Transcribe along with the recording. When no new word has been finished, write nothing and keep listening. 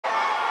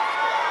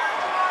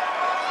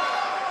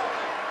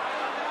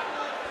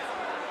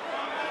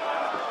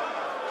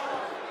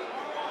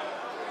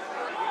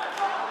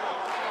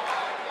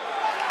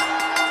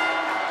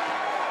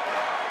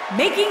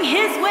Making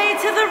his way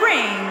to the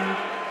ring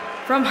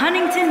from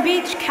Huntington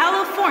Beach,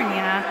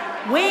 California,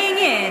 weighing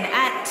in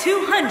at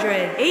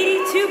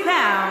 282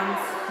 pounds,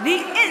 the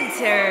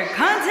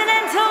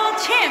Intercontinental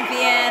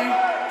Champion,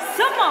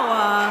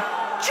 Samoa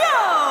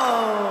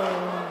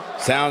Joe.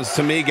 Sounds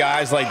to me,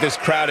 guys, like this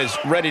crowd is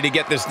ready to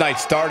get this night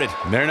started.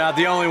 They're not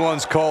the only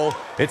ones, Cole.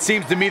 It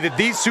seems to me that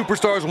these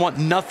superstars want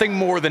nothing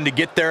more than to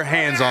get their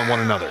hands on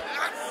one another.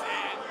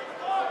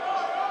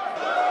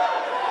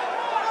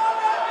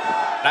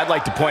 I'd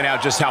like to point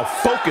out just how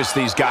focused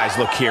these guys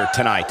look here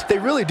tonight. They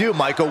really do,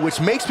 Michael,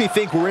 which makes me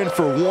think we're in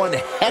for one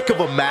heck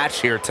of a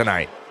match here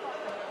tonight.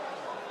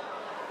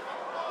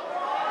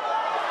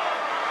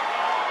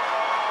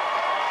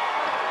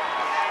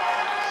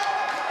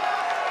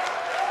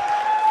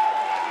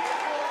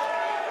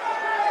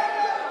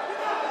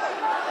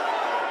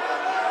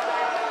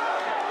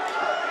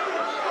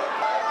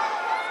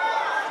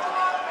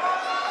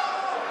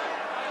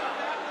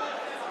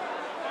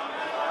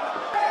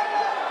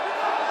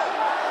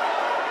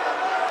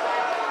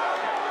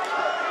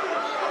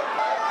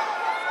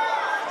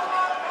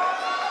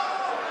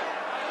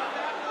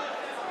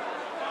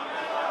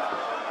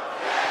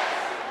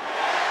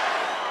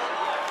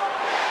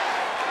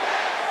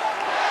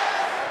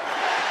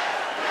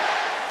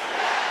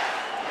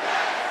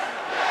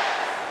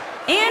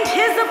 And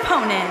his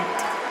opponent,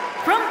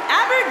 from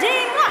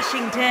Aberdeen,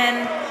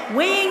 Washington,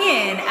 weighing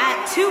in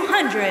at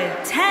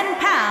 210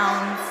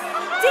 pounds,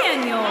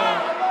 Daniel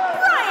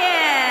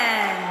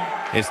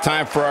Bryan. It's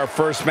time for our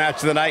first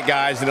match of the night,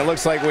 guys, and it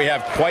looks like we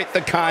have quite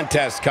the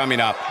contest coming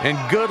up. And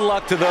good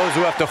luck to those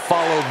who have to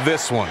follow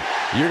this one.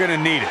 You're going to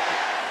need it.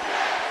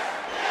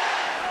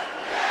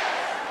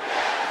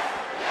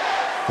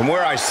 From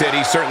where I sit,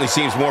 he certainly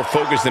seems more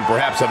focused than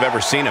perhaps I've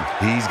ever seen him.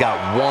 He's got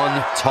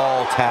one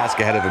tall task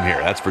ahead of him here,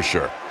 that's for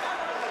sure.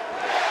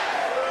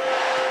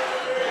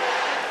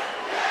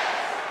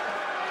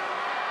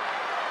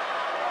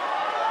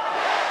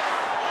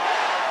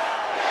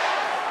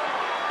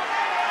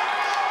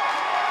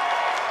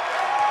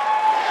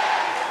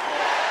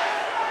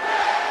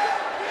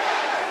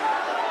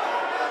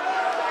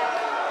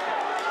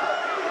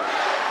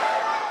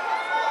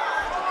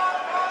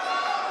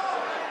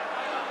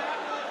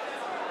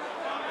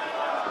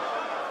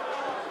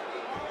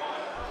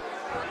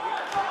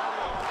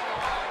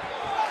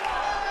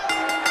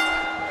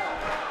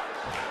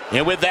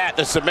 And with that,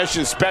 the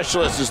submission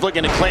specialist is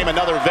looking to claim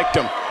another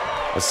victim.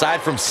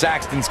 Aside from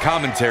Saxton's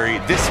commentary,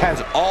 this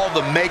has all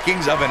the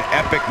makings of an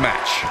epic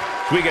match.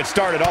 As we get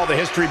started, all the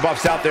history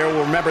buffs out there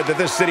will remember that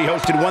this city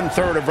hosted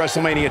 1/3 of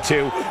WrestleMania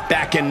 2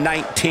 back in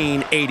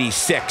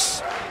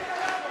 1986.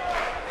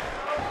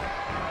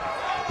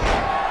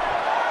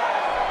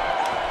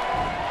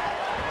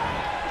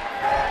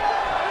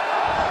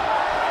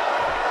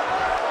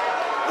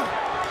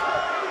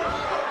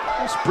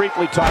 Let's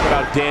briefly talk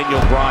about Daniel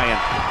Bryan.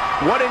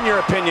 What, in your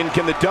opinion,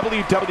 can the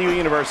WWE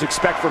Universe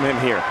expect from him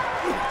here?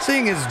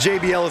 Seeing as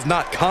JBL is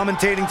not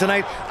commentating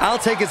tonight, I'll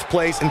take his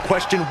place and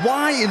question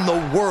why in the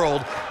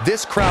world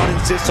this crowd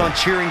insists on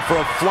cheering for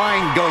a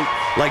flying goat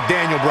like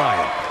Daniel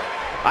Bryan.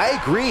 I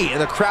agree, and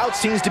the crowd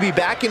seems to be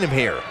backing him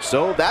here,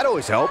 so that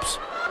always helps.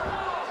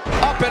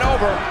 Up and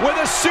over with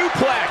a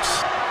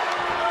suplex.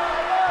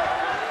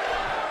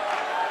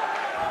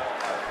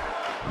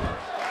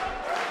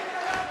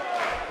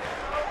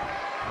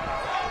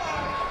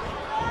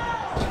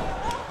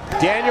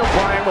 Daniel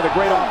Bryan with a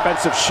great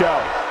offensive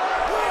show.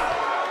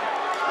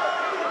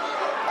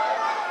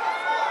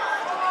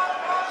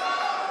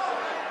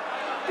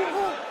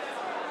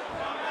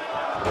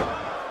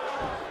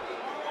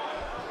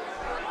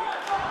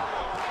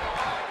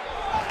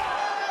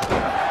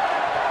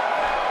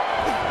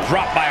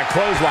 Dropped by a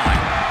clothesline.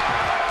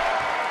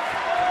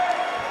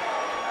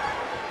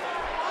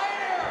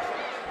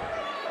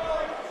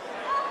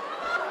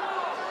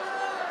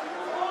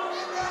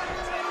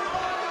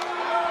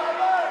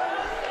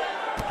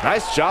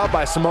 Nice job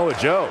by Samoa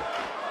Joe.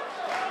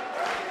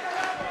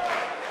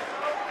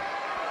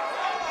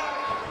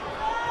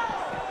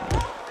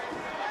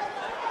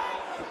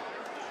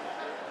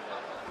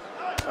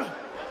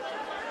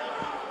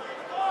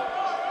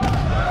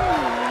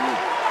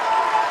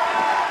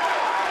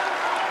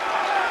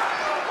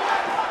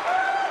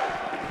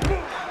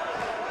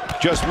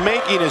 Just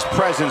making his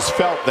presence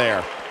felt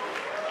there.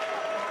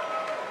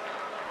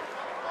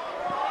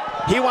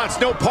 He wants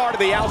no part of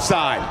the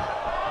outside.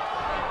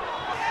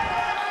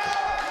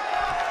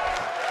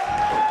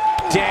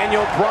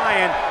 Daniel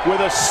Bryan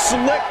with a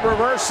slick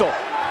reversal.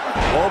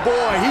 Oh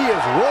boy, he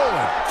is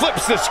rolling.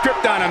 Flips the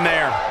script on him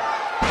there.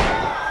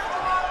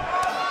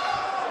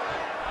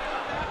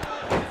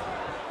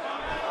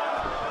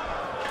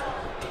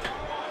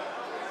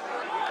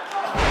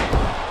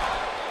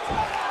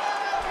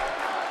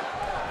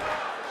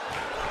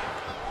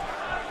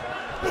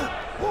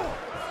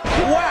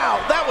 Wow,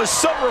 that was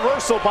some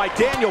reversal by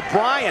Daniel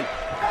Bryan.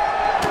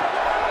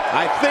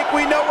 I think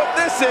we know what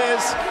this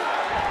is.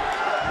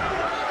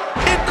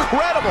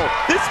 Incredible.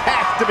 This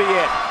has to be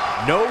it.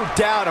 No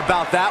doubt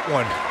about that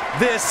one.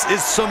 This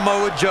is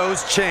Samoa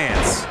Joe's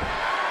chance.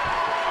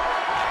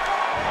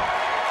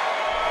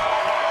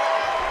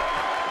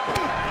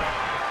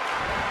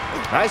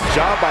 Nice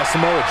job by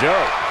Samoa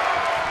Joe.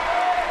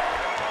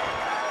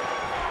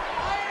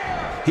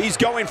 He's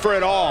going for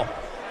it all.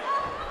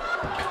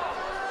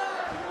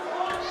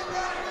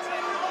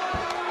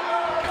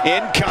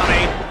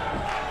 Incoming.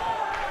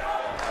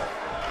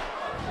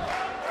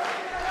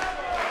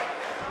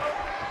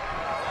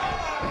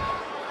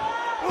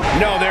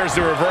 No, there's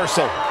the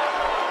reversal.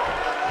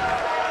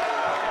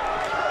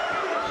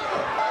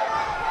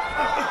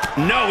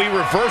 No, he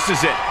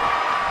reverses it.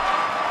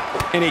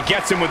 And he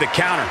gets him with a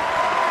counter.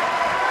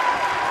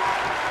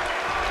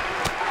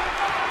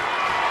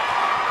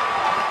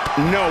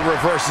 No,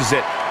 reverses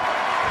it.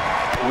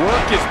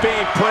 Work is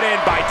being put in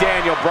by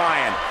Daniel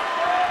Bryan.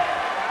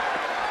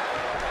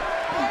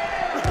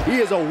 He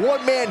is a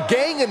one-man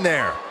gang in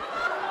there.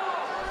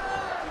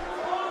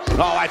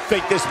 Oh, I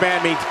think this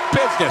man means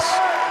business.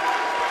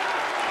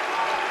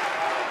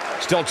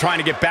 Still trying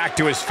to get back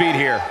to his feet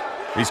here.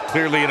 He's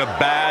clearly in a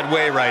bad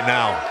way right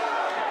now.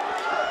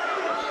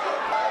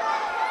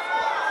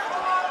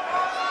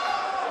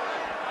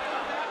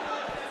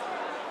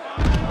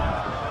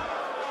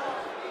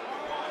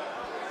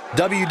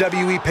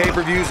 WWE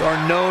pay-per-views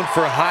are known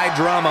for high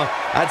drama.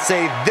 I'd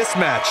say this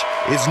match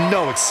is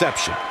no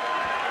exception.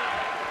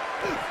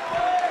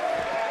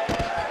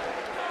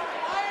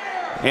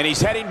 And he's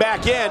heading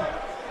back in.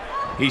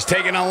 He's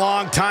taking a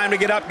long time to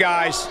get up,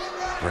 guys.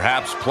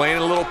 Perhaps playing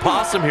a little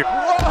possum here.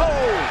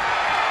 Whoa!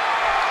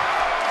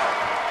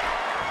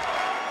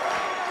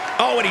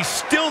 Oh, and he's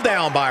still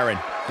down, Byron.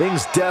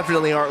 Things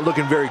definitely aren't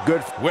looking very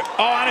good.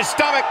 Oh, on his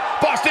stomach.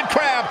 Boston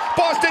Crab.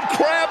 Boston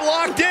Crab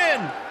locked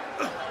in.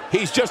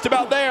 He's just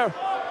about there.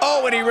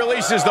 Oh, and he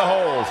releases the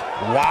hold.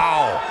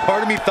 Wow.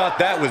 Part of me thought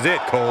that was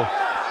it, Cole.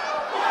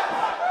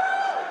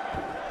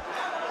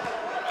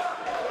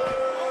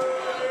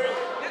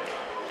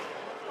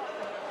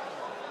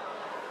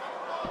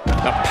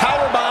 The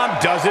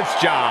powerbomb does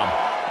its job.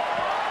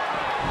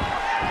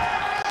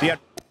 The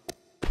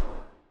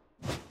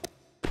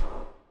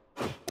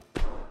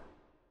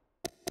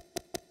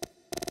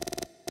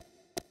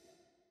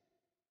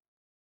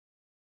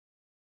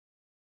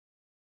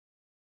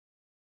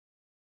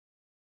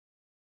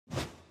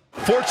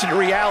Fortunate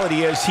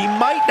reality is he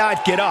might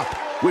not get up.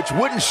 Which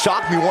wouldn't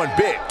shock me one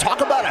bit. Talk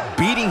about a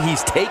beating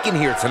he's taken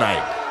here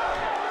tonight.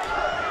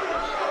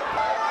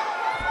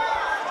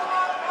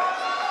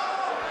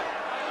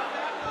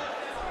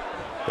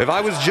 If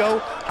I was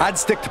Joe, I'd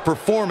stick to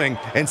performing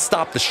and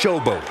stop the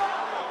showboat.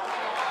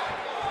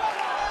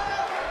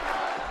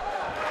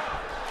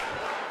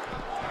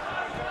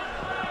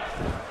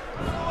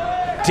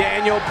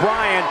 Daniel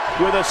Bryan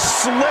with a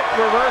slick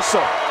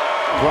reversal.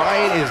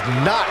 Bryan is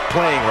not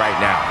playing right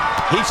now.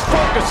 He's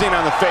focusing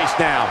on the face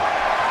now.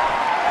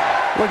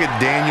 Look at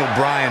Daniel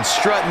Bryan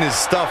strutting his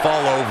stuff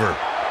all over.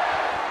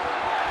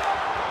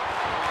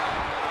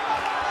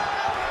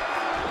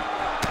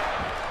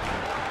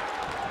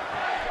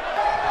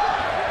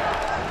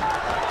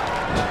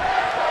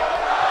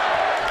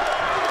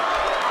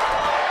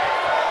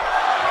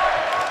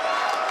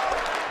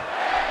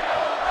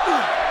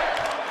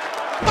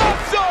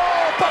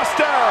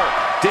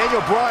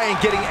 Daniel Bryan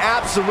getting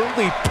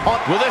absolutely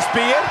pumped. Will this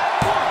be it?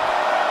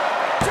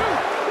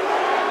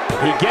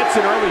 He gets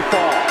an early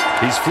fall.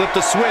 He's flipped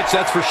the switch,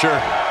 that's for sure.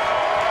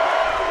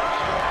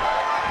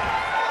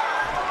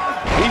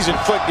 He's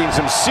inflicting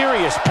some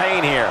serious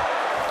pain here.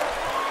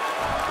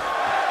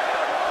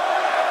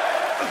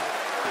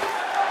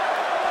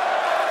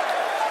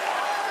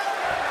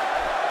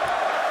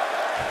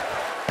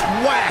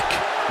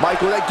 Whack!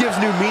 Michael, that gives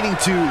new meaning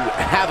to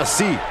have a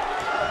seat.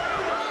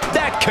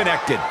 That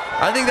connected.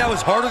 I think that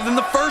was harder than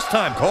the first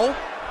time, Cole.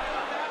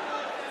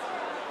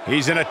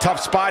 He's in a tough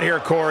spot here,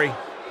 Corey.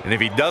 And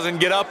if he doesn't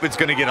get up, it's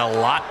going to get a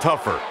lot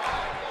tougher.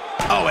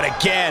 Oh, and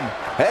again.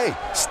 Hey,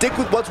 stick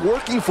with what's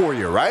working for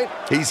you, right?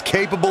 He's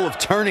capable of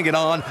turning it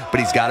on, but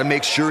he's got to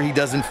make sure he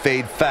doesn't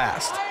fade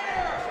fast.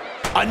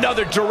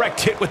 Another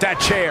direct hit with that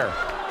chair.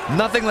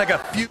 Nothing like a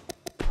few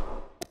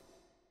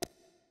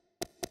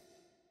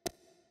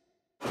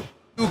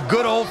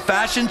good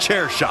old-fashioned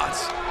chair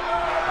shots.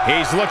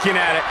 He's looking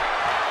at it.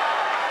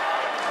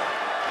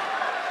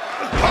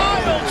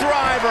 Pile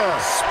driver!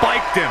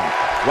 Spiked him.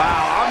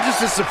 Wow, I'm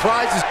just as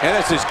surprised as... And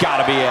this has got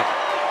to be it.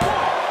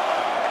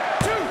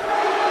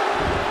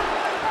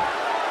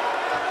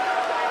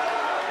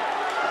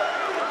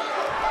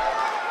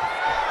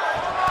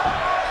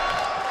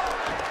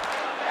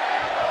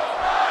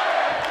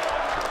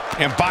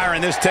 And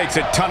Byron, this takes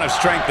a ton of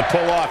strength to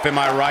pull off, am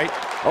I right?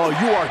 Oh,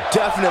 you are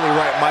definitely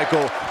right,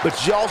 Michael.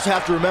 But you also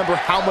have to remember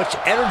how much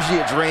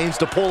energy it drains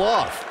to pull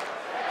off.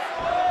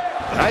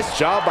 Nice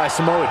job by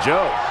Samoa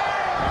Joe.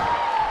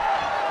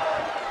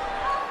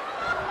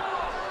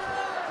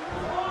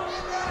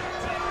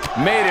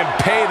 Made him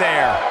pay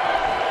there.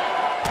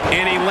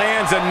 And he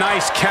lands a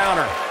nice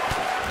counter.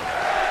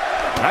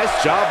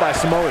 Nice job by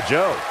Samoa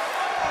Joe.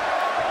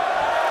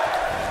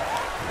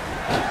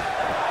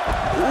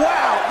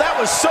 Wow, that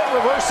was some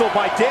reversal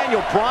by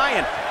Daniel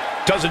Bryan.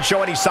 Doesn't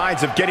show any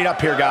signs of getting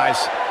up here,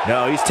 guys.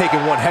 No, he's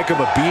taking one heck of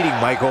a beating,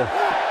 Michael.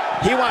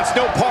 He wants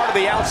no part of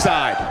the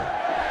outside.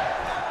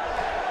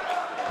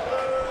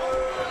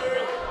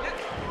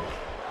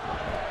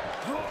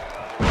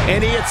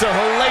 And he hits a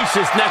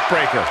hellacious neck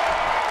breaker.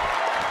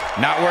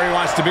 Not where he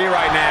wants to be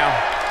right now.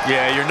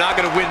 Yeah, you're not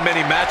going to win many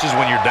matches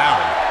when you're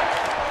down.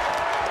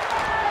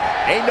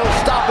 Ain't no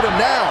stopping him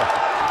now.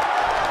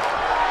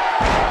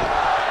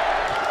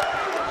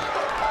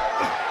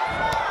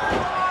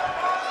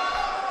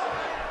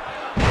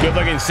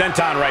 Good-looking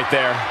senton right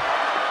there.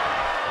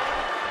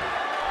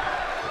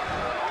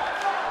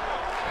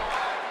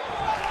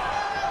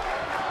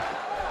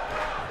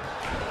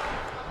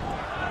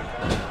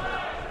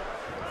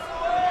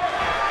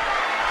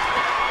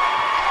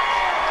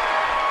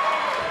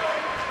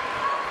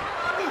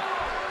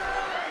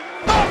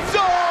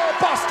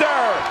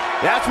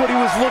 That's what he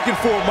was looking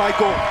for,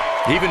 Michael.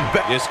 Even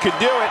better. This could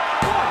do it.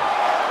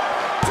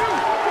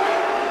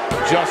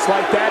 Just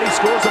like that, he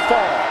scores a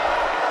fall.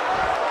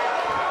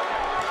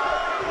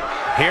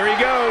 Here he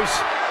goes.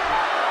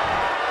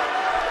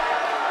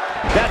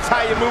 That's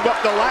how you move up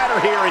the ladder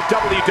here in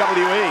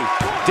WWE.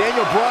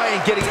 Daniel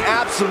Bryan getting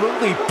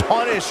absolutely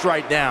punished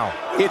right now.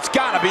 It's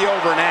got to be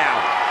over now.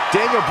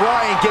 Daniel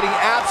Bryan getting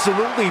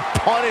absolutely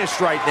punished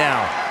right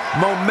now.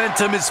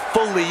 Momentum is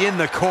fully in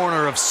the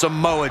corner of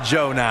Samoa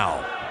Joe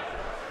now.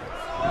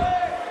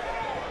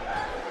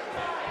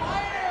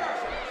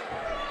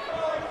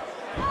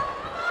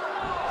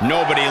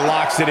 Nobody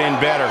locks it in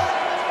better.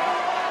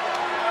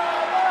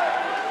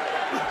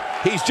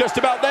 He's just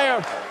about there.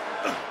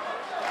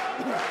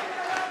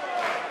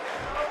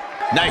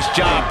 Nice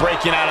job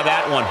breaking out of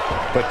that one.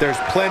 But there's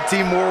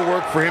plenty more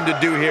work for him to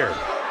do here.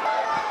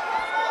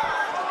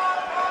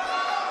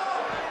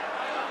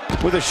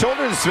 With a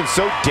shoulder that's been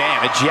so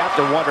damaged, you have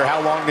to wonder how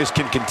long this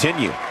can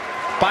continue.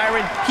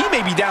 Byron, he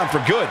may be down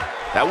for good.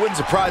 That wouldn't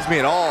surprise me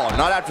at all,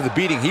 not after the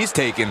beating he's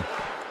taken.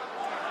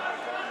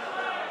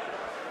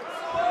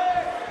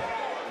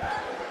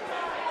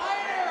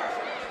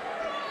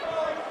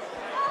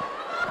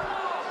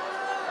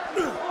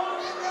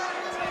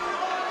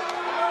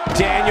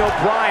 Daniel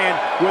Bryan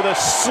with a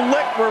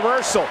slick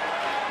reversal.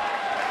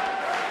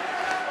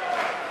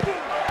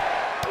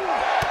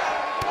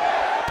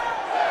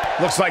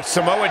 Looks like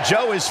Samoa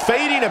Joe is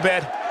fading a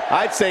bit.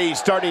 I'd say he's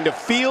starting to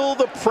feel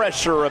the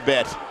pressure a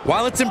bit.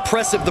 While it's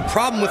impressive, the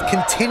problem with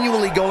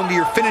continually going to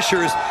your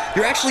finishers,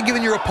 you're actually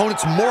giving your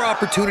opponents more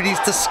opportunities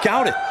to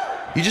scout it.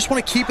 You just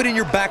want to keep it in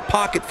your back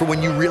pocket for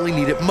when you really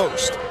need it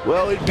most.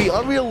 Well, it'd be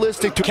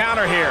unrealistic to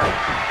counter here.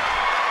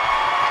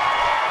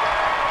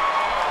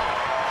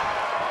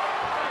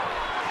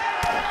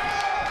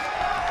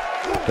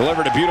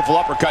 Delivered a beautiful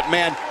uppercut,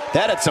 man.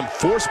 That had some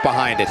force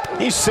behind it.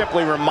 He's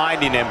simply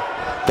reminding him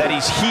that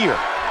he's here.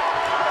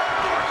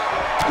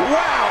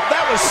 Wow,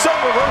 that was some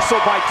reversal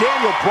by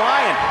Daniel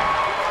Bryan.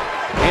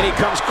 And he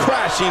comes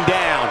crashing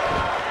down.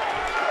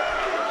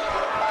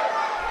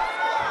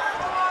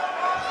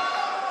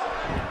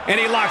 And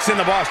he locks in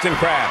the Boston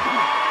Crab.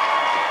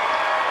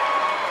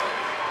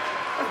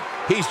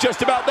 He's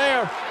just about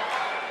there.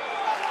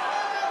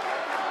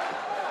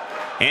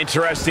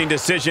 Interesting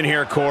decision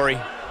here, Corey.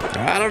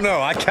 I don't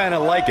know, I kind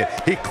of like it.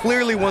 He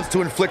clearly wants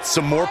to inflict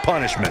some more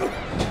punishment.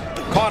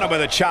 Caught him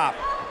with a chop.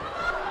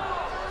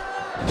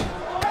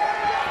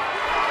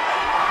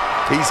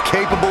 He's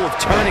capable of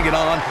turning it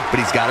on, but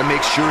he's got to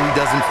make sure he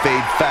doesn't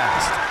fade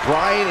fast.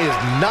 Bryan is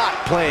not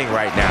playing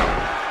right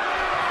now.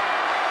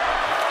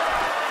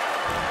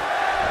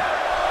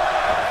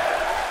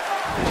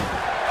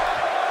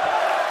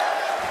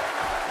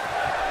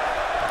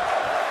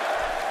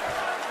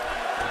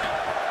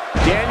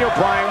 Daniel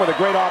Bryan with a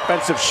great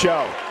offensive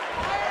show.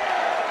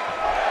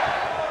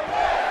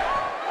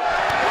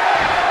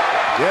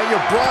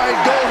 Daniel Bryan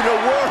going to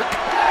work.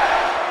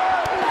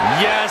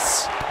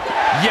 Yes,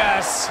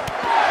 yes,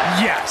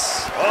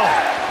 yes. Oh.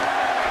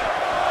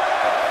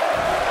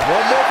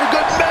 One more for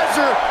good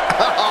measure.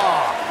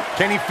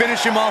 Can he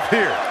finish him off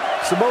here?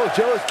 Samoa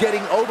Joe is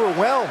getting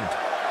overwhelmed.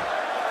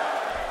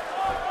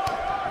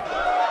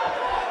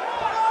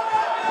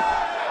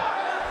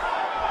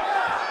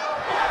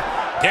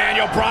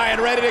 Daniel Bryan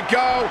ready to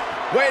go.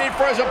 Waiting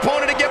for his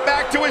opponent to get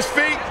back to his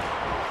feet.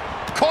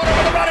 Caught him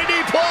with a running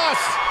knee plus.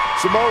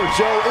 Samoa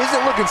Joe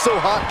isn't looking so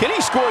hot. Can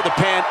he score the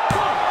pin?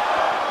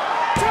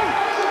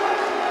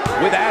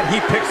 With that,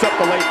 he picks up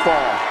the late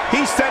fall.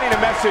 He's sending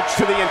a message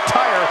to the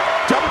entire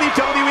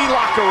WWE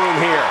locker room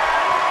here.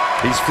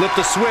 He's flipped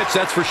the switch,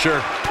 that's for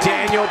sure.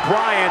 Daniel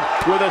Bryan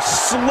with a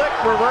slick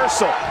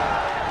reversal.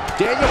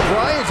 Daniel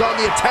Bryan's on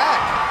the attack.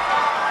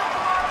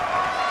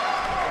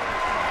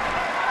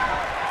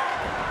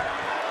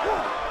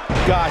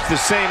 Gosh, the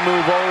same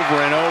move over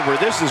and over.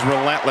 This is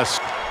relentless.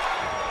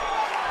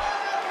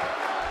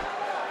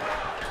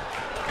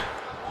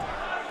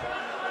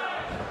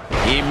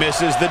 He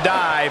misses the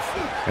dive.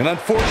 And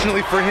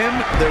unfortunately for him,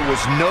 there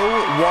was no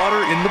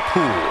water in the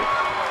pool.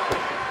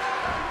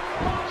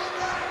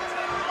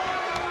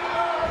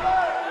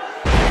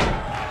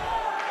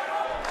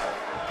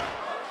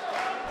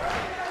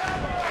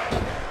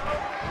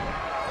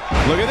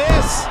 Look at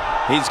this.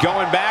 He's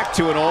going back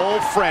to an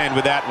old friend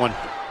with that one.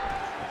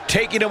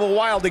 Taking him a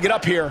while to get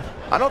up here.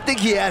 I don't think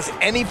he has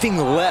anything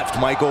left,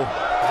 Michael.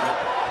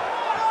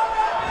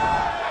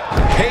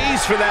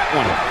 Pays for that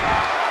one.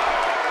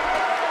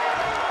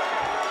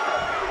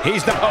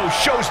 He's the, oh,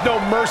 shows no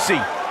mercy.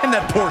 And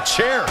that poor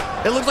chair.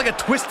 It looks like a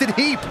twisted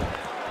heap.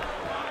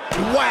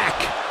 Whack.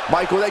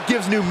 Michael, that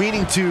gives new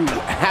meaning to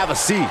have a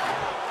seat.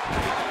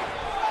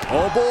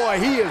 Oh boy,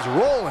 he is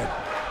rolling.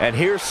 And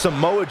here's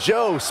Samoa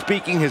Joe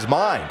speaking his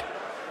mind.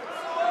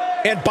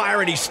 And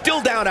Byron, he's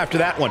still down after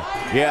that one.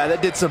 Yeah,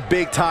 that did some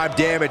big time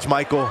damage,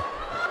 Michael.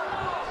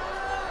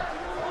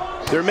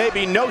 There may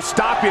be no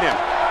stopping him.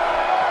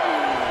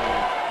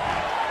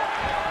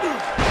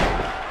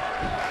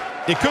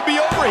 It could be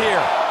over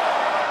here.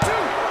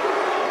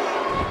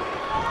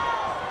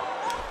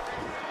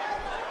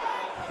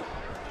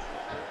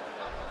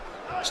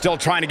 Still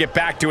trying to get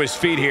back to his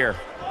feet here.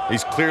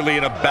 He's clearly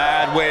in a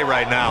bad way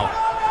right now.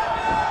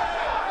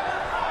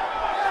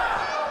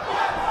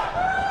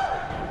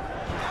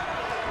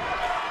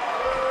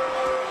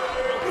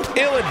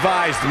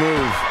 Ill-advised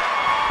move.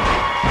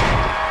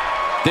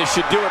 This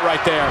should do it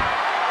right there.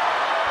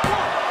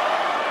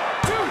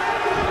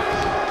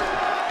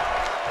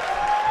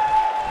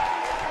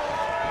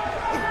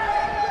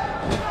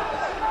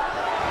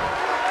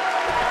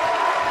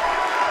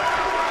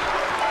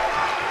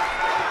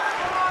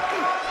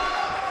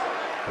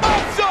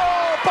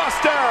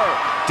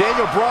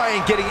 Daniel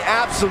Bryan getting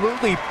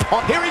absolutely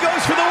pumped. Here he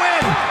goes for the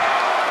win.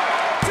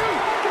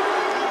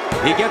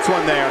 He gets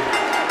one there.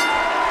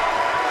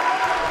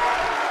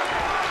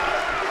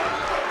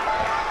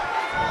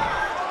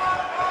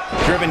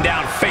 Driven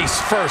down face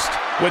first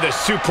with a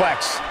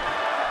suplex.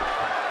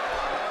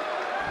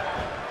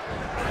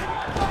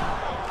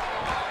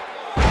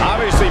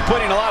 Obviously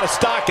putting a lot of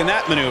stock in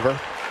that maneuver.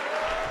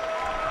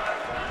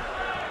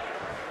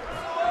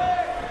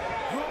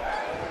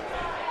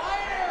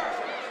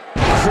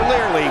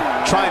 Clearly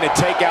trying to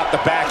take out the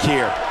back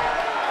here.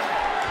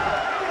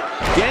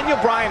 Daniel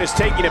Bryan is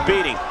taking a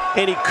beating,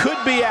 and he could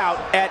be out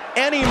at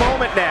any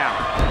moment now.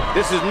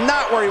 This is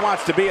not where he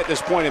wants to be at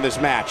this point in this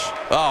match.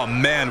 Oh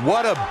man,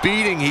 what a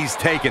beating he's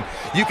taken.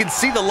 You can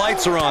see the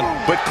lights are on,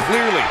 but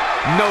clearly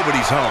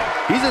nobody's home.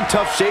 He's in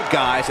tough shape,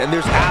 guys, and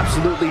there's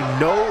absolutely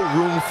no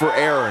room for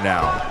error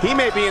now. He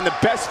may be in the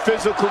best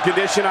physical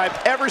condition I've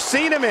ever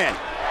seen him in.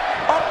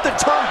 Up the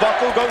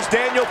turnbuckle goes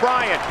Daniel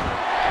Bryan.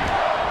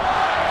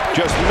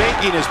 Just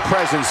making his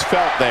presence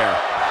felt there.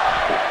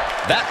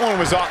 That one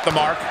was off the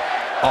mark.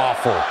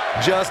 Awful.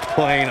 Just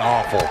plain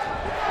awful.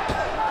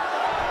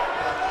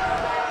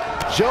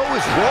 Joe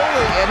is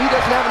rolling, and he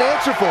doesn't have an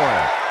answer for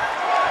him.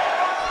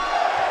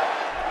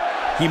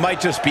 He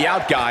might just be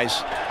out,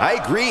 guys. I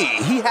agree.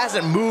 He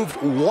hasn't moved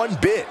one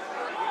bit.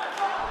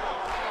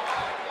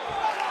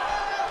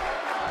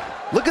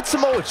 Look at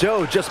Samoa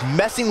Joe just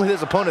messing with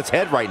his opponent's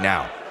head right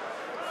now.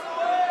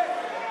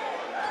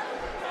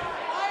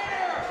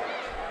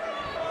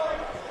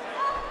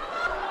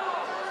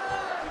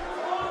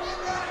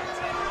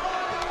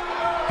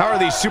 How are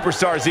these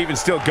superstars even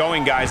still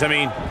going, guys? I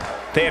mean,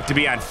 they have to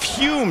be on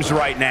fumes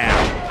right now.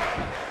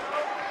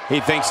 He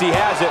thinks he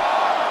has it.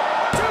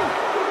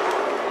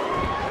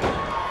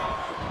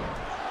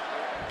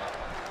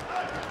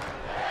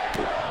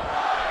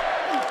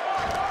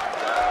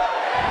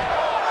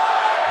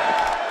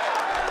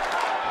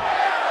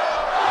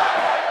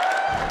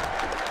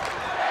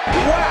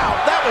 Wow,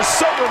 that was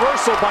so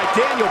reversal by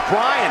Daniel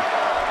Bryan.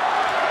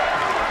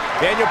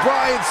 Daniel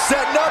Bryan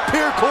setting up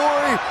here,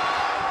 Corey.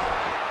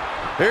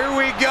 Here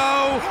we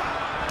go.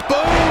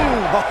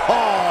 Boom!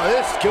 Oh,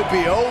 this could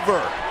be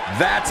over.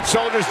 That's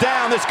shoulders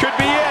down. This could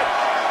be it.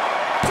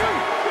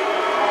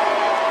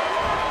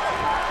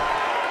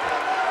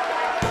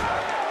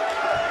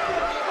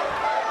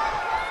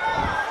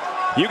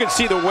 You can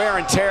see the wear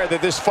and tear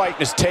that this fight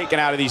has taken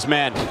out of these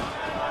men.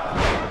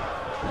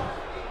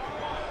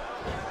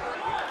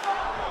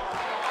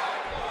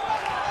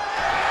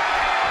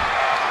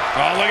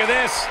 Oh, look at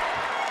this.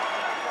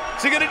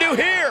 What's he gonna do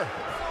here?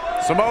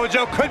 Samoa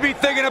Joe could be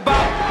thinking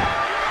about.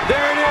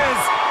 There it is.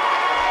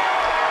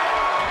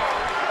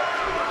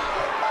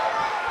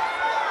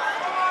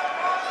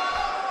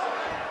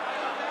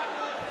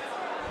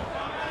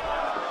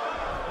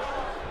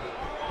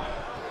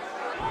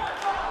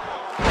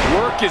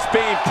 Work is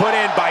being put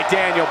in by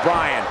Daniel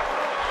Bryan.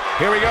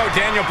 Here we go.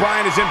 Daniel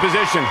Bryan is in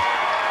position.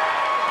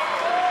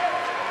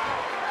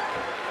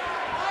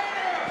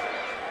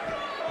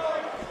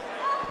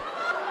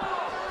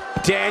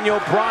 Daniel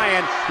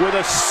Bryan with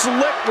a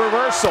slick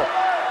reversal.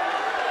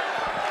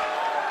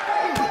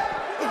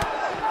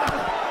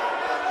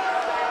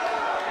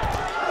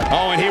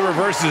 Oh, and he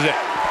reverses it.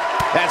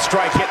 That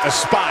strike hit the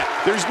spot.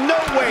 There's no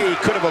way he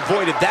could have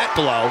avoided that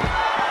blow.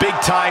 Big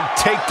time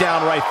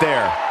takedown right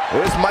there.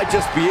 This might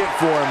just be it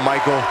for him,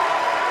 Michael.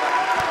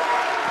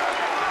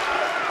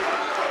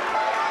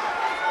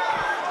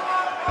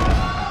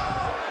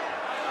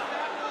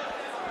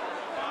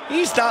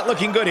 He's not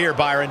looking good here,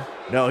 Byron.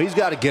 No, he's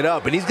got to get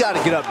up, and he's got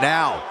to get up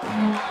now.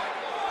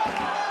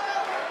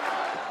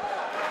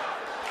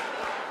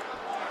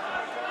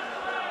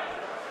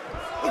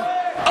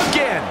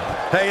 Again.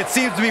 Hey, it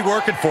seems to be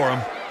working for him.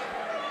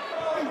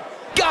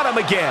 Got him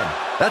again.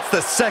 That's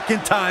the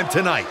second time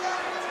tonight.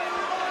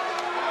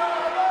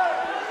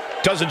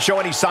 Doesn't show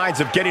any signs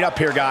of getting up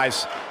here,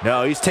 guys.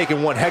 No, he's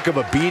taking one heck of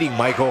a beating,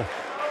 Michael.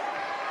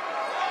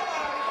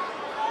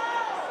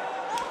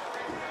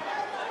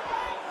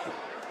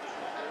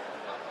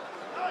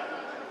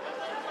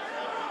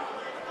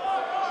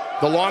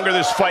 The longer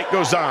this fight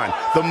goes on,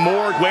 the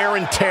more wear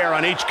and tear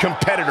on each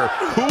competitor.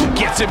 Who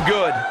gets him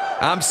good?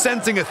 I'm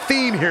sensing a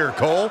theme here,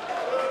 Cole.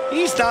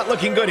 He's not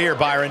looking good here,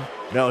 Byron.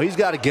 No, he's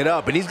got to get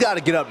up, and he's got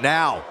to get up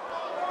now.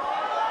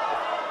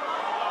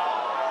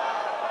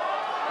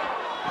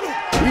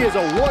 He is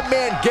a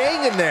one-man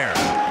gang in there.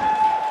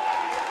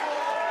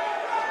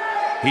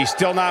 He's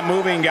still not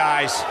moving,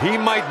 guys. He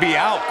might be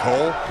out,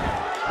 Cole.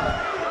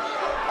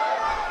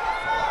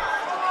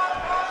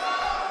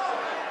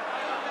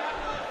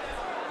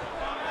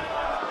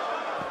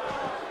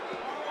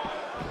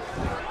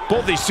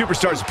 Both these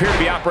superstars appear to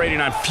be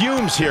operating on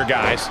fumes here,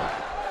 guys.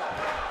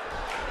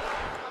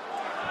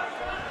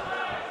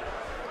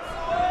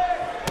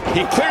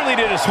 He clearly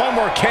did his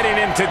homework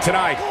heading into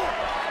tonight.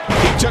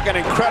 He took an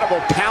incredible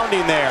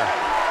pounding there.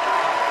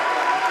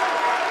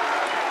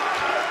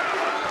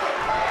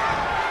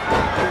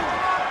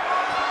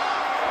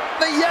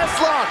 The yes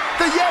lock!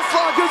 The yes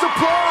lock is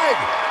applied!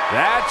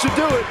 That should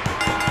do it.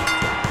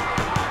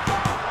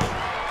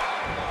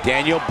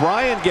 Daniel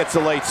Bryan gets a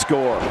late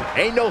score.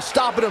 Ain't no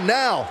stopping him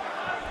now.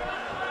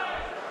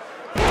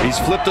 He's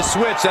flipped a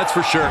switch, that's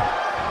for sure.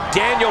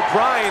 Daniel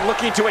Bryan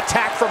looking to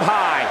attack from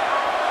high.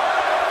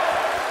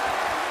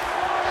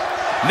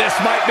 This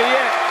might be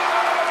it.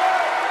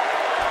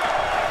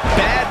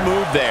 Bad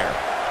move there.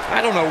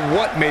 I don't know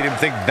what made him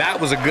think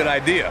that was a good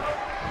idea.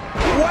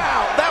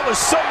 Wow, that was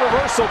some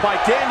reversal by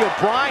Daniel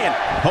Bryan.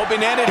 Hoping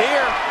to end it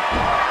here.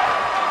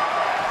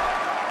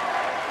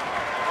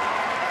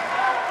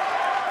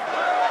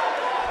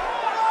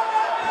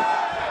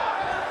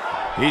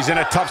 He's in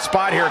a tough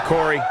spot here,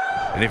 Corey.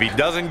 And if he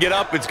doesn't get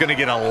up, it's going to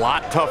get a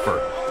lot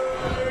tougher.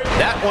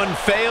 That one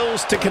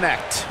fails to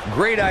connect.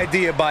 Great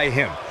idea by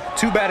him.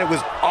 Too bad it was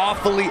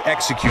awfully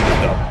executed,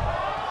 though.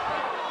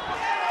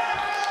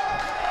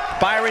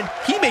 Byron,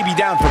 he may be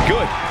down for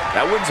good.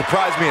 That wouldn't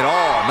surprise me at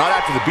all, not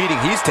after the beating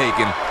he's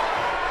taken.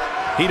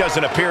 He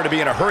doesn't appear to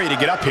be in a hurry to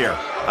get up here.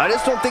 I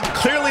just don't think...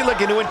 Clearly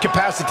looking to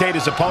incapacitate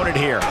his opponent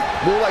here.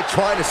 More like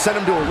trying to send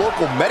him to a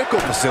local medical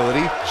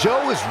facility.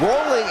 Joe is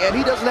rolling, and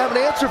he doesn't have an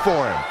answer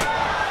for him.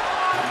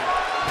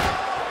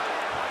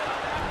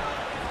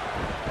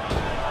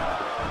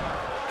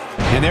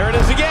 And there it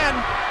is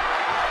again.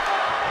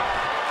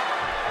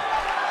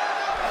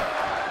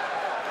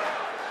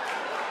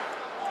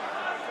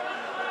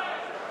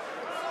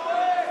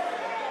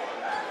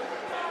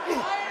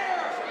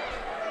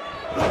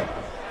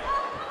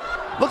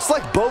 Looks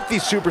like both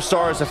these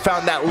superstars have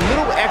found that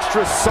little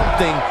extra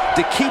something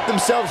to keep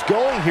themselves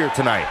going here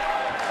tonight.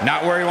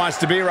 Not where he wants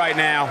to be right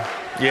now.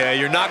 Yeah,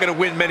 you're not going to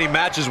win many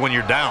matches when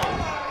you're down.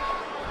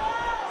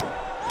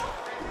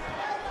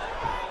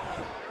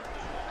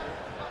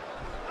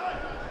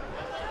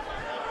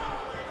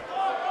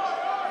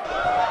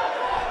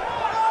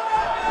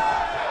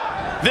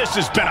 This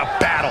has been a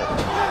battle.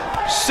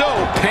 So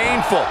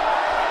painful.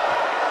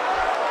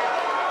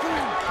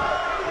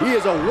 He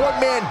is a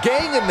one-man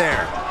gang in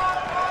there.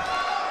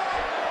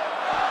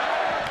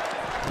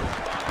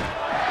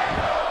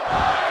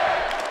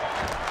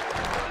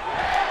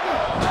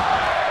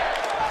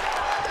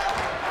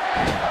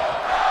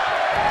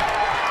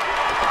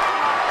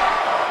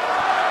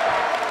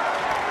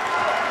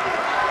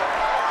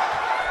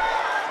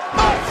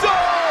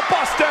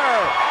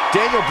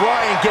 Daniel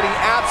Bryan getting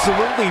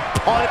absolutely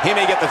punched. He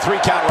may get the 3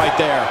 count right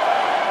there.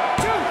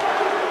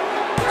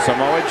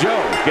 Samoa Joe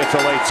gets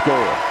a late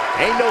score.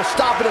 Ain't no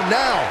stopping him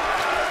now.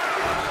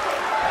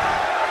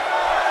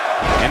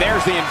 And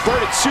there's the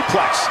inverted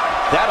suplex.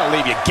 That'll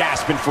leave you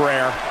gasping for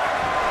air.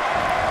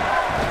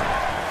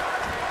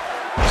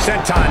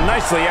 Senton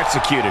nicely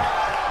executed.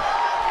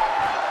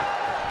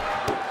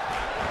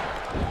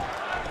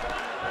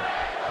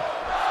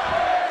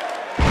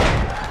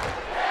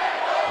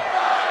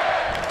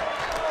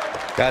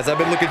 Guys, I've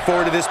been looking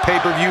forward to this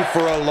pay-per-view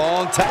for a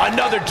long time.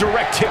 Another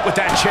direct hit with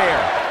that chair.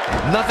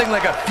 Nothing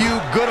like a few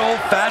good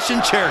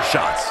old-fashioned chair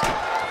shots.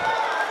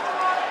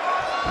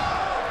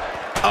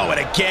 Oh, and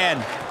again.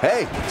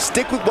 Hey,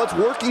 stick with what's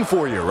working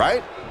for you,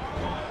 right?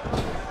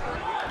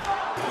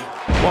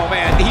 Well,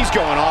 man, he's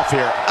going off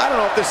here. I don't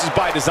know if this is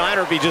by design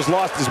or if he just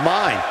lost his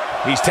mind.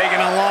 He's taking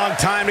a long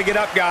time to get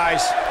up,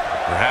 guys.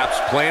 Perhaps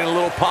playing a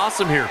little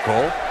possum here,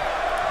 Cole.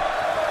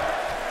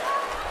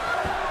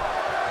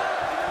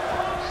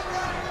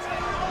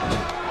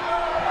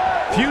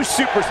 Few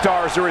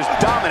superstars are as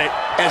dominant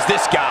as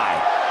this guy.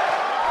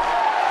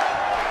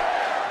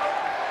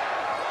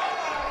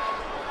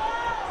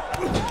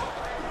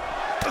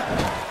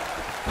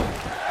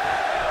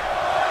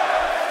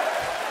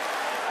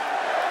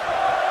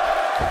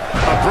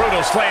 A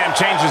brutal slam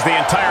changes the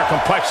entire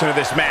complexion of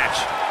this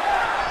match.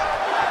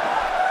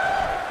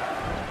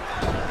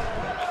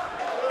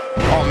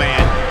 Oh,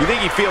 man, you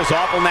think he feels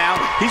awful now?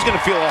 He's going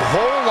to feel a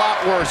whole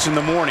lot worse in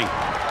the morning.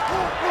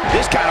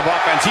 This kind of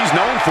offense he's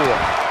known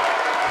for.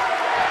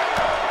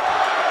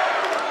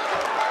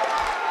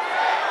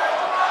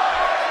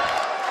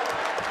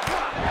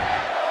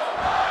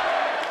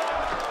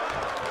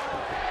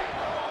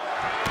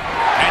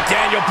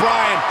 Daniel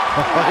Bryan.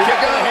 Kick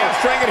to the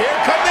hamstring, and here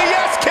come the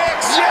yes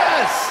kicks.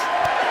 Yes!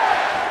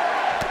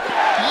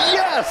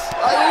 Yes!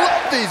 I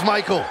love these,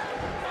 Michael.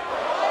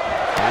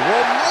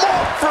 One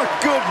more for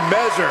good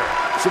measure.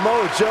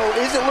 Samoa Joe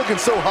isn't looking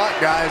so hot,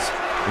 guys.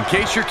 In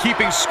case you're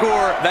keeping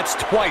score, that's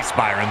twice,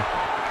 Byron.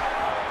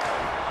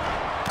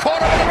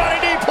 Caught him with a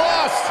running knee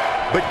plus.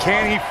 But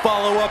can he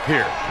follow up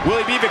here? Will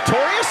he be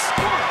victorious?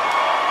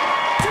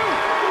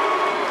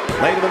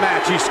 Late in the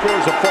match, he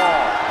scores a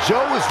fall.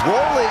 Joe is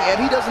rolling, and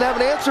he doesn't have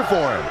an answer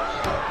for him.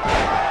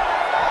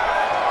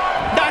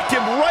 Knocked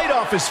him right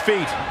off his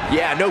feet.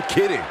 Yeah, no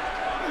kidding.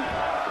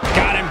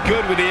 Got him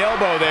good with the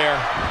elbow there.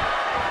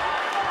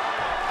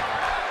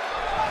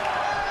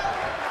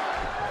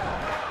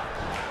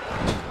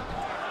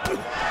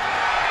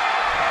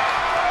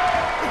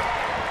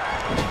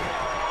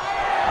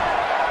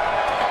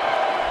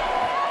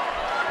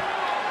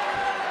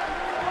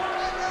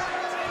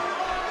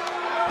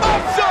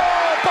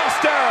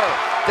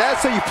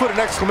 That's how you put an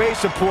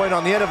exclamation point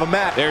on the end of a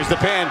match. There's the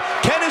pin.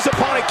 Can his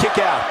opponent kick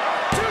out?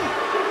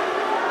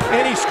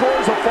 And he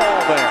scores a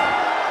fall there.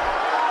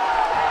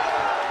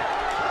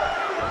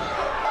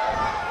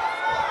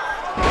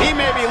 He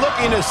may be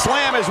looking to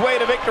slam his way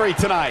to victory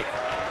tonight.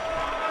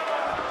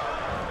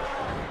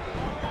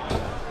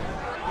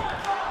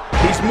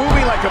 He's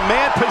moving like a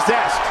man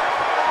possessed.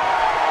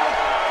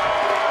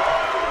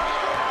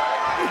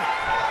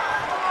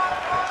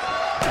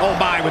 Oh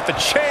my, with the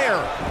chair.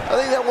 I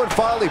think that one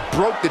finally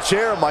broke the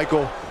chair,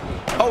 Michael.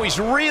 Oh, he's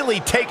really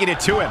taking it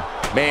to him.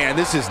 Man,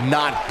 this is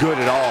not good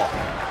at all.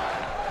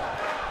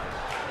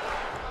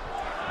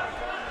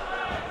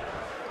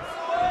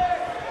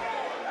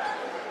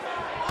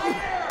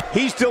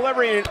 He's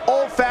delivering an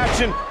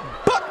old-fashioned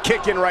butt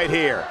kicking right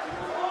here.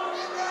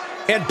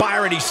 And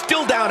Byron, he's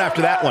still down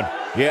after that one.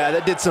 Yeah,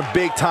 that did some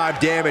big-time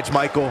damage,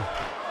 Michael.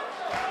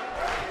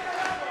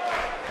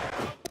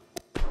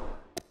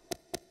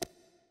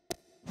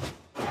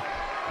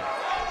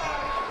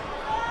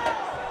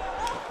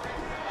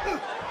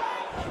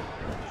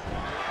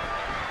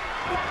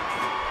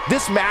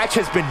 This match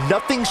has been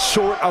nothing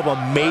short of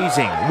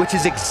amazing, which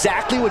is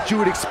exactly what you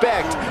would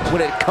expect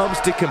when it comes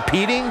to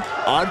competing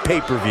on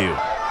pay-per-view.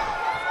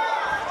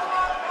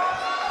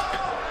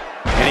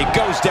 And he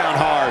goes down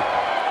hard.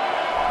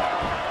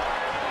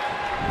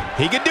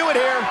 He can do it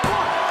here.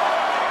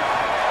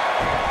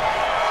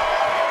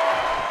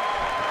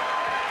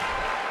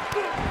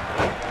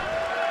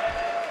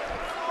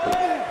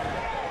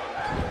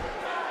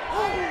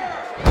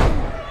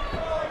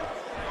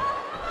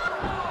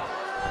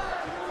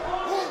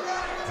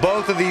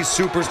 Both of these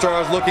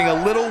superstars looking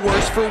a little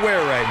worse for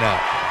wear right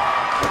now.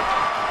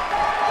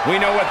 We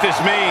know what this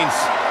means.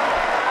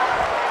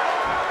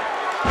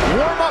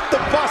 Warm up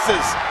the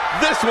buses.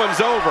 This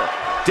one's over.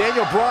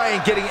 Daniel Bryan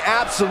getting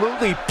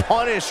absolutely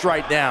punished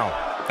right now.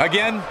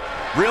 Again?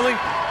 Really?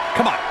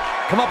 Come on.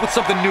 Come up with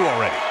something new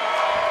already.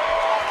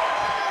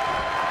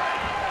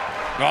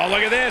 Oh,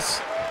 look at this.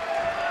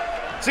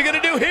 What's he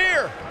gonna do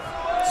here?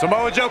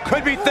 Samoa Joe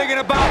could be thinking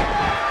about...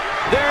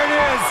 There it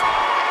is.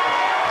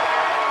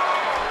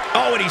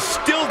 Oh, and he's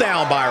still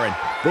down, Byron.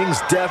 Things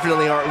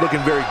definitely aren't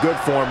looking very good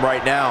for him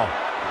right now.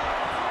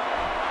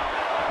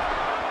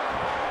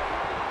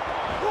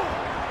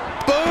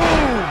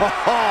 Boom!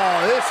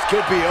 Oh, this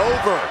could be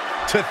over.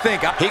 To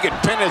think he could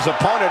pin his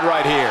opponent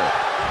right here.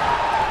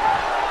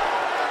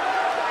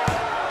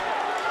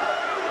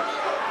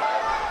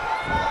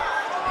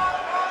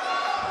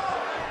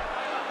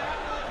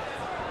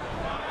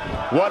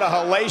 What a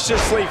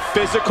hellaciously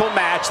physical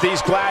match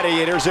these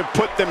gladiators have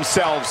put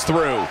themselves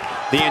through.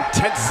 The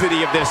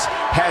intensity of this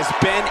has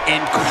been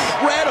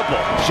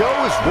incredible. Joe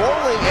is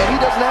rolling, and he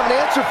doesn't have an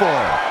answer for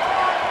him.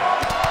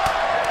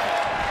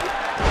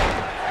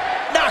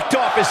 Knocked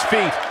off his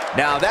feet.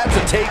 Now that's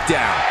a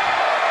takedown.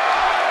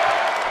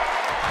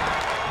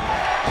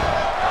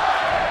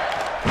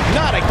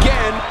 Not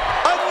again.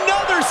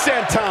 Another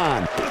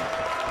senton.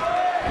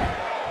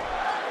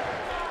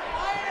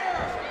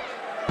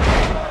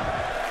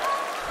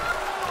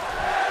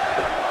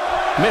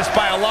 Missed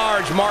by a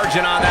large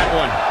margin on that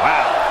one.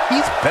 Wow,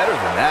 he's better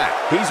than that.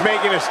 He's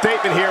making a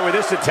statement here with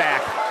this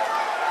attack.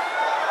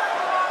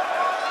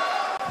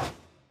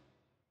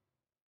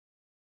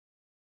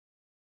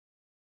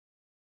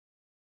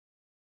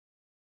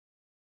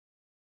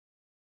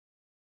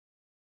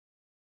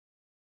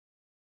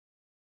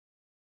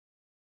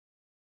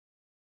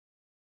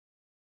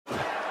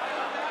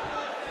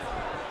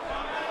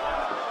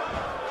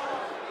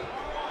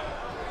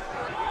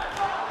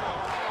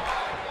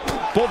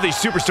 Both of these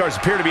superstars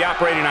appear to be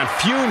operating on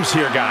fumes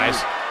here, guys.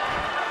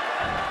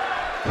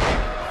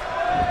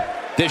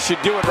 This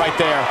should do it right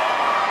there.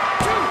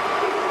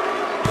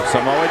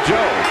 Samoa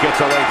Joe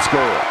gets a late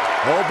score.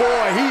 Oh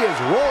boy, he is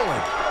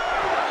rolling.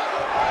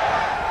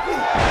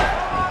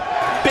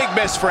 Big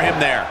miss for him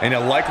there. And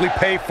he'll likely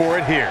pay for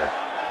it here.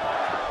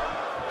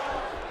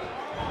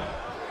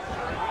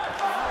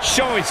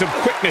 Showing some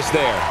quickness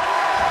there.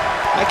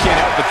 I can't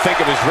help but think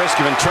of his risk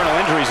of internal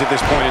injuries at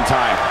this point in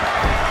time.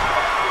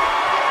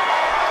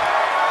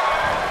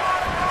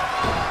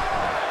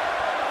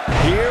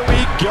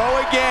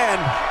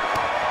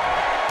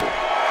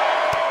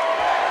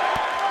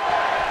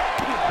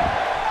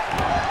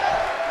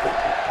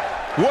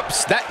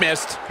 Oops, that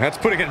missed. That's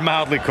putting it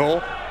mildly, Cole.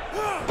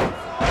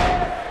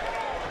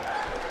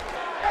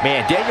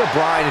 Man, Daniel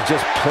Bryan is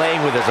just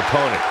playing with his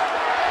opponent.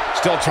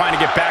 Still trying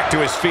to get back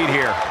to his feet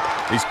here.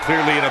 He's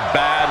clearly in a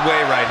bad way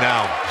right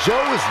now.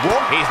 Joe is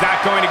rolling. He's not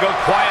going to go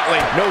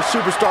quietly. No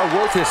superstar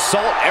worth his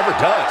salt ever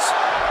does.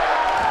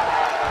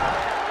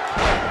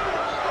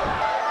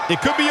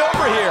 It could be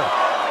over here.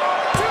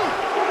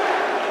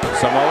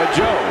 Samoa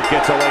Joe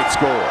gets a late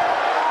score.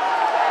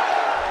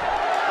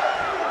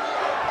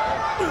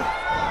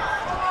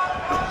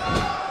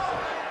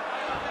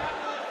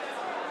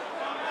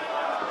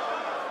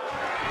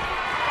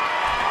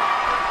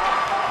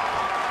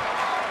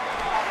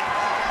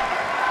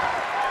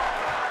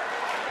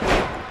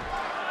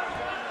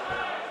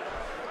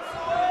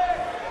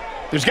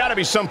 There's got to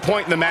be some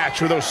point in the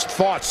match where those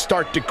thoughts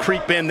start to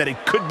creep in that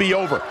it could be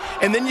over.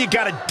 And then you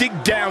got to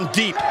dig down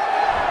deep,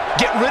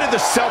 get rid of the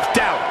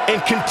self-doubt,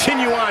 and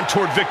continue on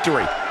toward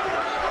victory.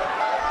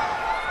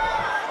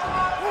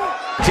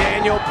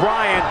 Daniel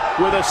Bryan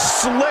with a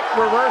slick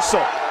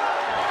reversal.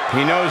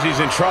 He knows he's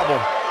in trouble.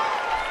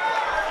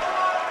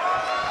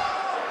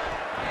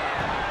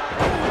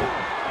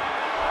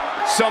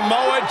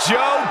 Samoa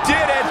Joe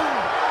did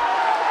it.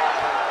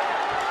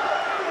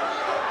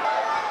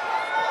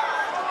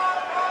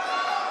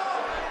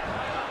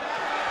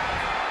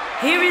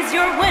 Here is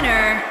your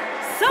winner,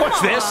 Samoa.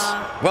 What's this?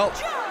 Well,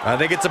 I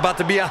think it's about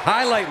to be a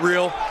highlight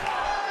reel.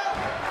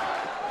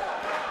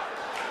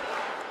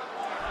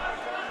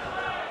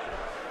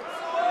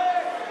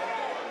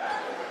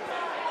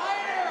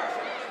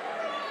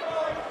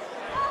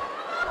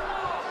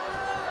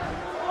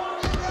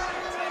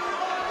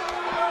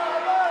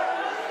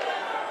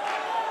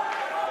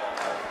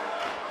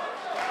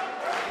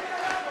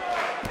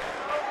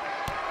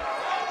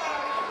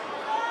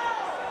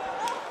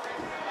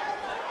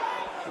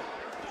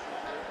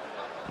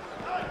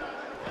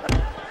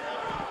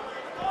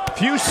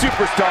 Few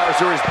superstars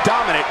are as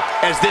dominant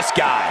as this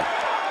guy.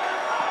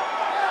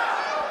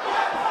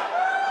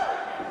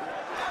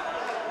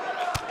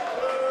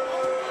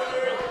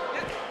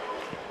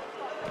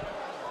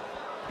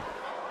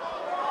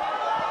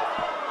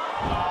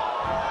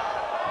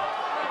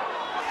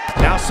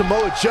 Now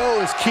Samoa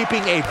Joe is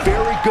keeping a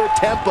very good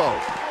tempo.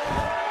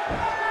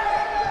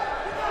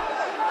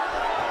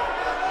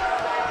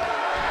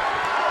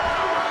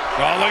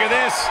 Oh, look at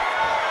this.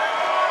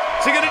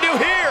 What's he gonna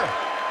do here?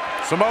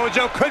 Samoa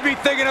Joe could be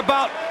thinking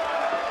about,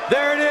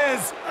 there it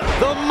is,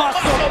 the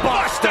Muscle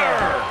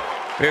Buster.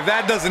 If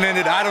that doesn't end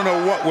it, I don't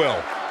know what will.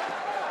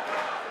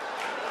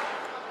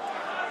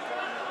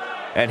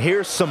 And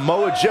here's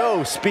Samoa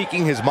Joe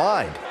speaking his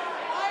mind.